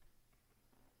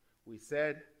 We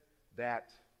said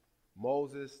that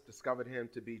Moses discovered him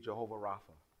to be Jehovah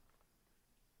Rapha.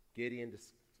 Gideon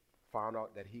found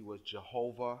out that he was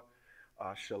Jehovah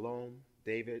Shalom.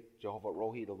 David, Jehovah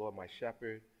Rohi, the Lord my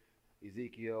shepherd.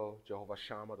 Ezekiel, Jehovah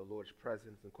Shammah, the Lord's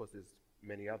presence. And of course, there's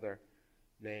many other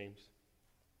names.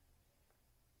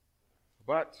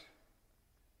 But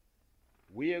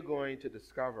we are going to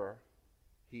discover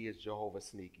he is Jehovah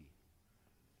Sneaky.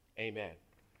 Amen.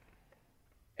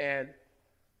 And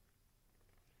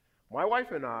my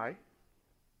wife and I,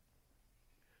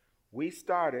 we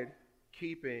started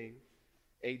keeping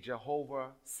a Jehovah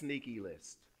Sneaky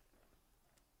list.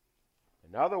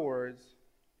 In other words,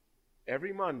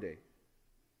 every Monday,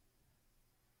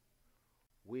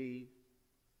 we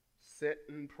sit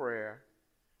in prayer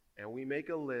and we make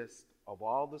a list of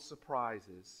all the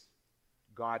surprises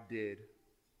God did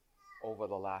over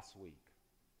the last week.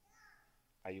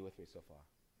 Are you with me so far?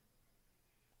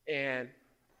 And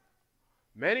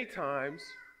many times,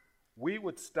 we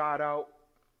would start out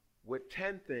with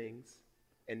 10 things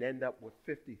and end up with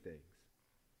 50 things.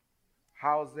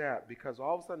 How's that? Because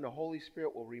all of a sudden the Holy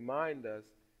Spirit will remind us,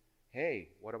 hey,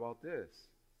 what about this?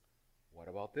 What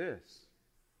about this?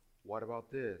 What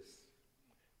about this?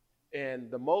 And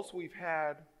the most we've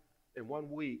had in 1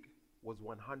 week was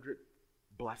 100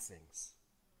 blessings.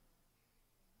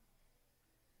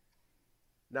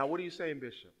 Now, what are you saying,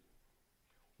 Bishop?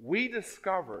 We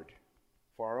discovered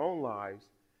for our own lives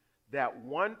that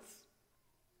once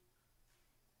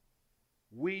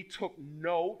we took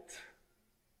note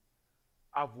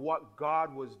of what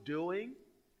God was doing,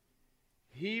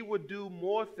 he would do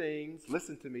more things,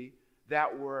 listen to me,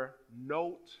 that were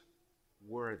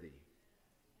noteworthy.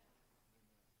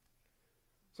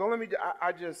 So let me,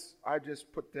 I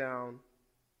just put down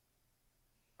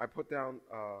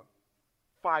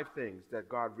 5 things that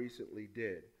God recently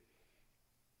did.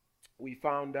 We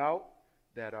found out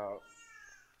that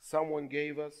someone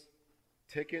gave us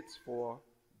tickets for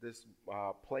this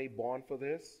play Born for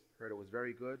This. Heard it was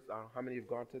very good. How many have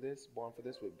gone to this? Born for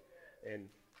This, and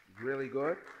really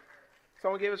good.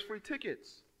 Someone gave us free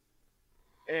tickets.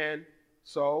 And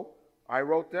so I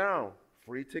wrote down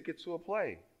free tickets to a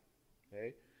play.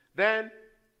 Okay. Then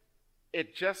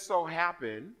it just so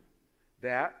happened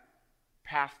that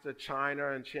Pastor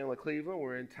China and Chandler Cleveland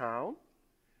were in town.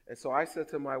 And so I said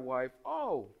to my wife,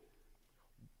 oh,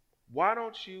 why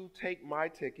don't you take my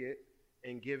ticket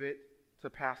and give it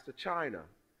to Pastor China?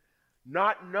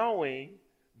 Not knowing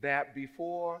that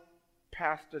before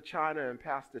Pastor China and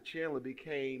Pastor Chandler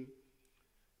became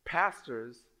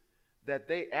pastors, that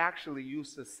they actually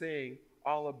used to sing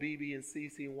all of BB and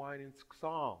CeCe Winans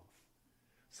songs.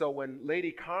 So when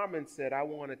Lady Carmen said, I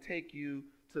want to take you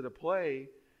to the play,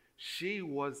 she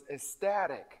was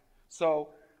ecstatic. So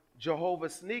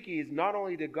Jehovah's Sneakies, not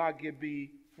only did God give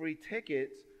me free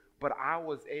tickets, but I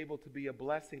was able to be a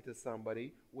blessing to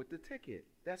somebody with the ticket.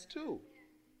 That's two.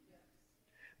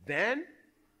 Then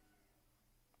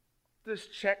this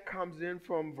check comes in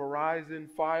from Verizon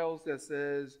Files that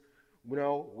says, you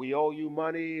know, we owe you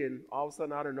money, and all of a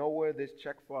sudden out of nowhere, this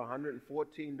check for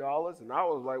 $114, and I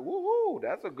was like, woohoo,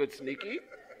 that's a good sneaky.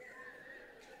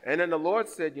 And then the Lord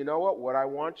said, you know what I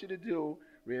want you to do,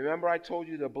 remember I told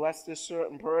you to bless this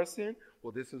certain person?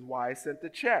 Well, this is why I sent the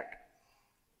check.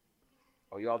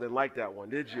 Oh, y'all didn't like that one,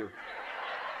 did you?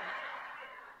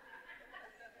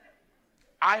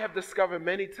 I have discovered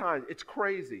many times, it's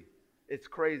crazy. It's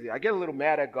crazy. I get a little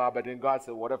mad at God, but then God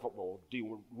said,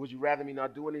 would you rather me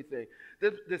not do anything?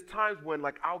 There's times when,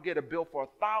 like, I'll get a bill for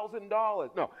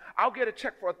 $1,000. No, I'll get a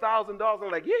check for $1,000. I'm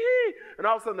like, yee. And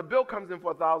all of a sudden the bill comes in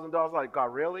for $1,000. I'm like,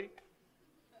 God, really?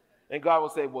 And God will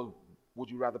say, well, would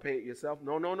you rather pay it yourself?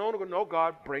 No,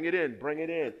 God, bring it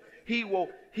in. He will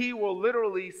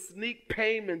literally sneak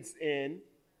payments in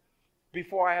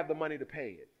before I have the money to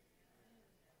pay it.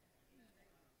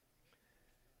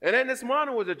 And then this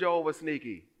morning was a Jehovah's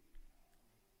Sneaky.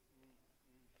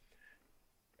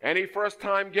 Any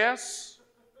first-time guests?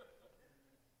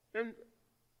 And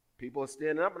people are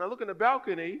standing up, and I look in the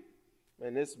balcony,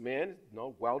 and this man,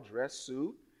 well-dressed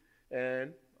suit,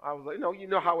 and I was like, you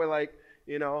know how we're like,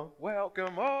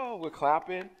 welcome, we're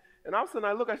clapping. And all of a sudden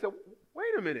I look, I said,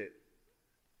 wait a minute.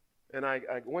 And I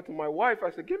went to my wife, I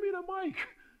said, give me the mic.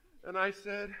 And I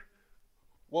said,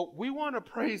 well, we want to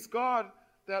praise God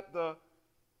that the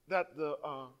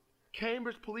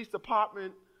Cambridge Police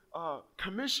Department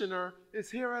commissioner is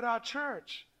here at our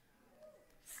church.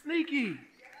 Sneaky.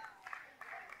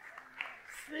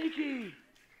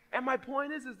 And my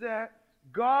point is that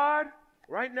God,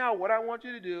 right now, what I want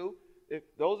you to do, if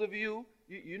those of you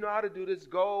know how to do this,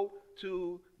 go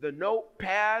to the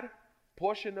notepad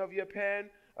portion of your pen.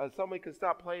 Somebody can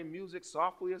stop playing music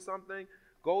softly or something.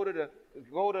 Go to the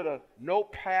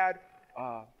notepad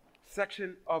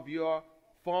section of your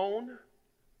phone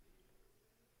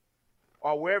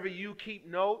or wherever you keep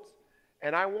notes,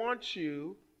 and I want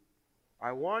you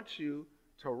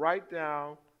to write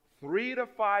down 3 to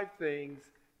 5 things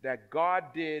that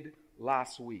God did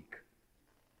last week.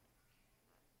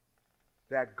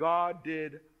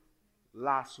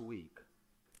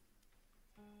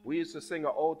 We used to sing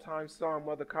an old-time song,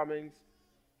 Mother Cummings,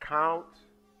 count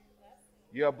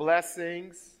your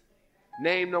blessings.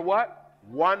 Name the what?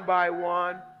 One by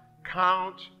one.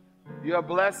 Count your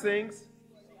blessings.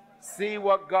 See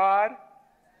what God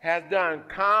has done.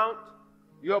 Count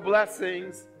your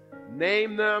blessings.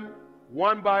 Name them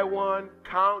one by one.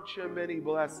 Count your many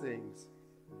blessings.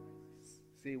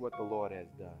 See what the Lord has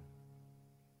done.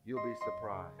 You'll be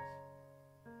surprised.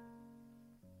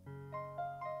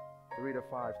 3 to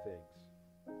 5 things.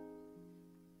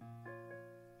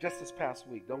 Just this past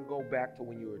week. Don't go back to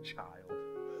when you were a child.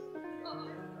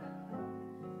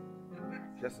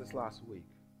 Just this last week.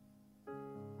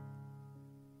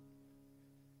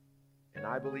 And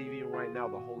I believe even right now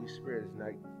the Holy Spirit is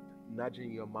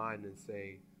nudging your mind and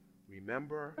say,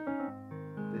 remember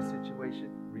this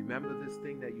situation? Remember this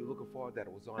thing that you're looking for that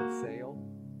was on sale?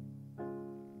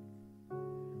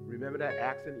 Remember that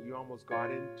accident you almost got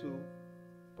into,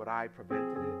 but I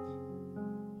prevented it?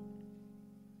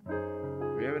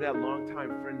 Remember that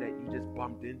longtime friend that you just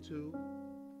bumped into?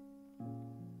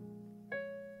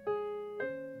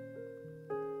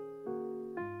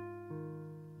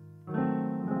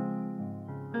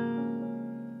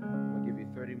 I'm going to give you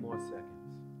 30 more seconds.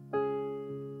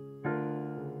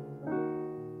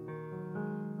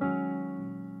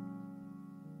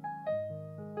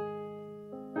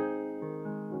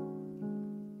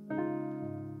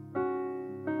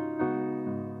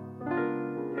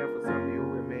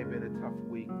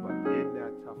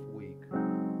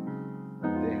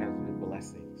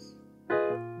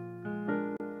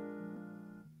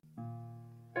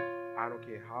 I don't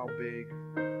care how big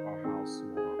or how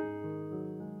small.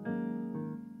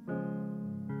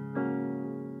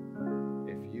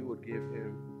 If you would give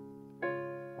him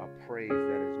a praise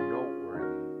that is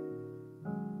noteworthy,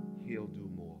 he'll do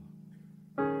more.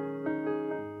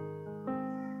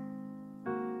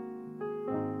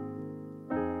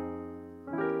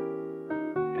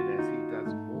 And as he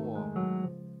does more,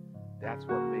 that's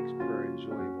what makes prayer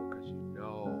enjoyable, because you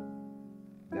know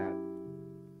that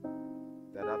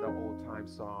other old-time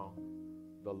song,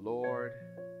 the Lord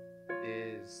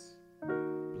is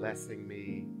blessing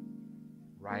me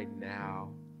right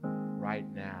now.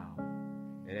 And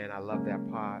then I love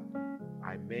that part.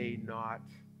 I may not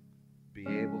be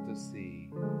able to see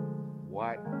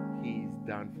what he's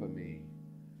done for me,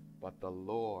 but the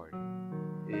Lord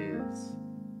is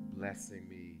blessing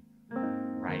me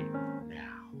right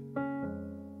now.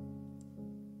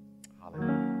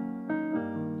 Hallelujah.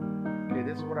 Okay,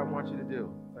 this is what I want you to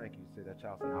do. Thank you. Say that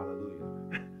child said hallelujah.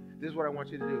 This is what I want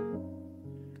you to do.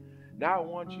 Now I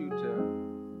want you to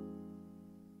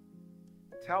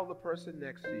tell the person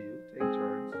next to you, take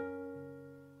turns,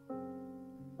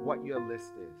 what your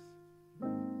list is.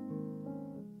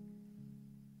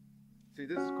 See,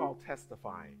 this is called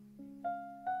testifying.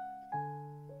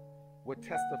 We're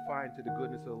testifying to the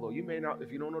goodness of the Lord. You may not,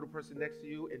 if you don't know the person next to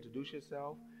you, introduce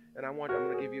yourself. And I'm going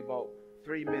to give you about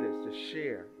 3 minutes to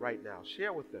share right now.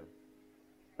 Share with them.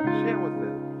 Share with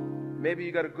them. Maybe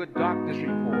you got a good doctor's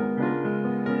report.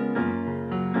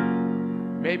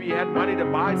 Maybe you had money to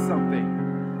buy something.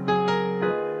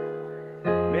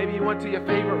 Maybe you went to your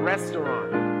favorite restaurant.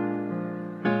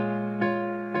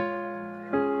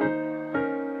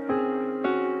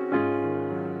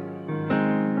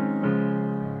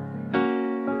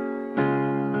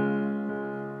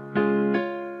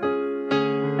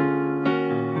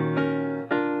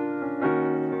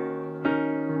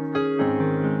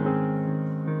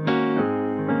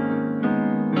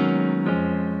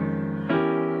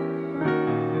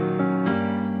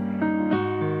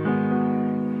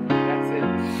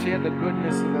 The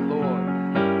goodness of the Lord.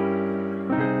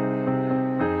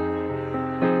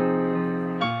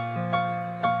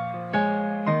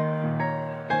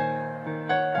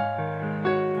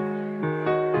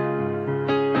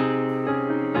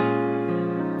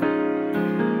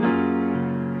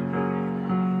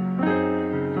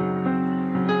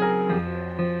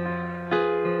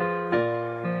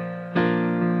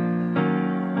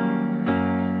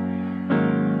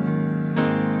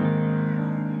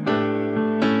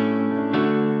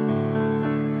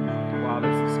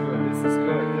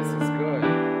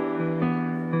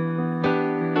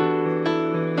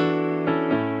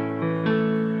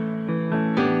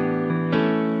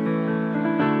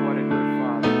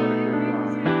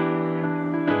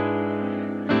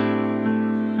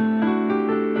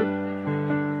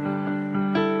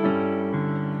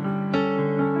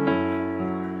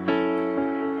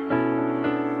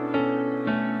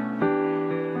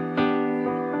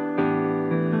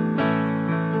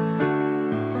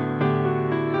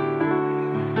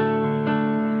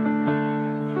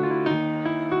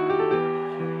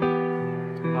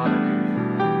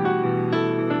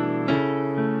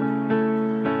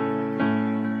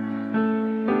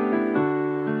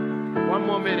 One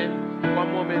more minute.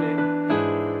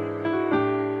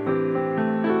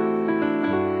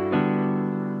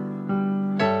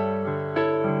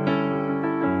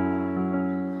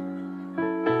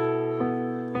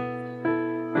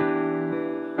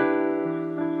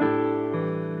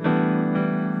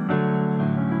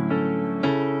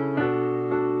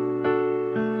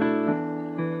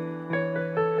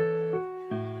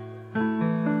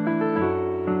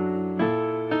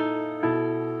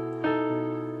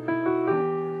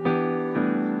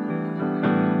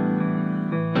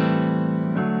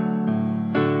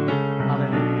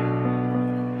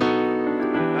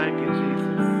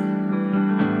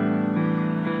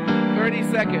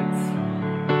 Seconds.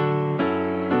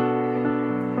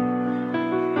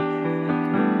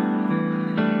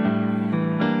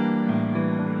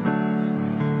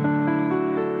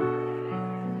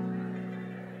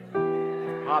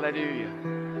 Hallelujah.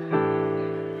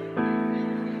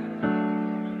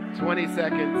 20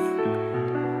 seconds.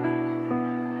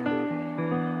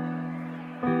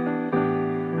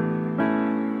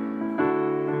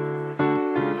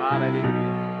 Hallelujah.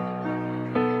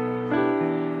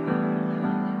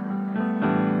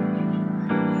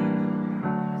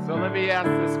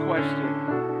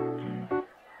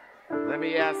 Let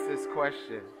me ask this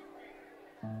question.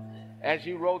 As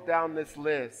you wrote down this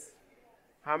list,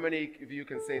 how many of you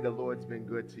can say the Lord's been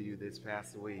good to you this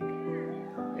past week?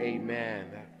 Amen.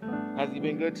 Has he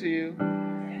been good to you?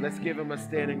 Let's give him a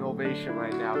standing ovation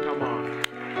right now. Come on.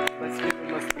 Let's give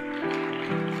him a...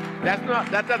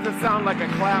 That doesn't sound like a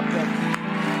clap.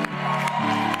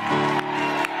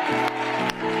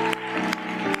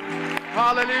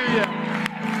 Hallelujah.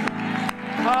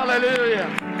 Hallelujah.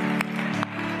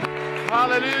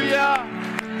 Hallelujah.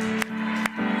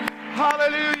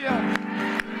 Hallelujah.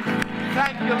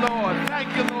 Thank you, Lord. Thank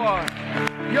you, Lord.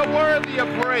 You're worthy of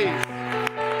praise.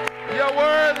 You're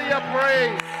worthy of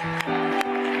praise.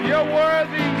 You're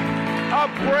worthy of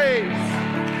praise.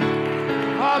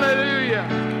 Hallelujah.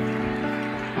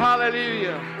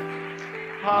 Hallelujah.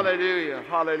 Hallelujah.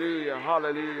 Hallelujah.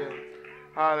 Hallelujah.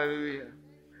 Hallelujah.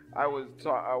 I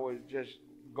was just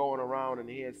going around and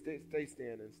he had stay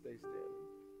standing, stay standing.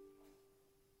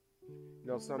 You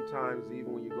know, sometimes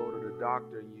even when you go to the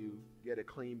doctor and you get a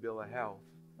clean bill of health,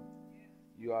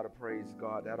 you ought to praise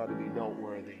God. That ought to be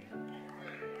noteworthy.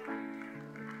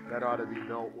 That ought to be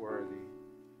noteworthy.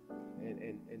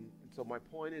 And so my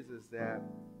point is that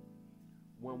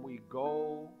when we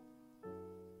go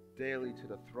daily to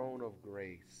the throne of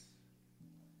grace,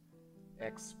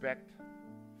 expect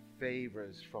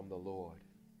favors from the Lord.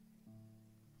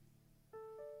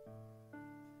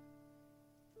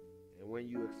 And when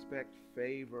you expect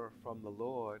favor from the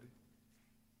Lord,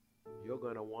 you're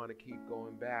going to want to keep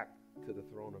going back to the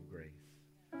throne of grace.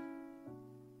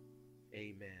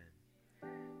 Amen.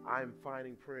 I'm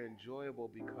finding prayer enjoyable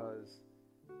because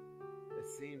it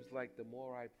seems like the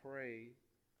more I pray,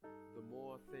 the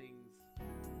more things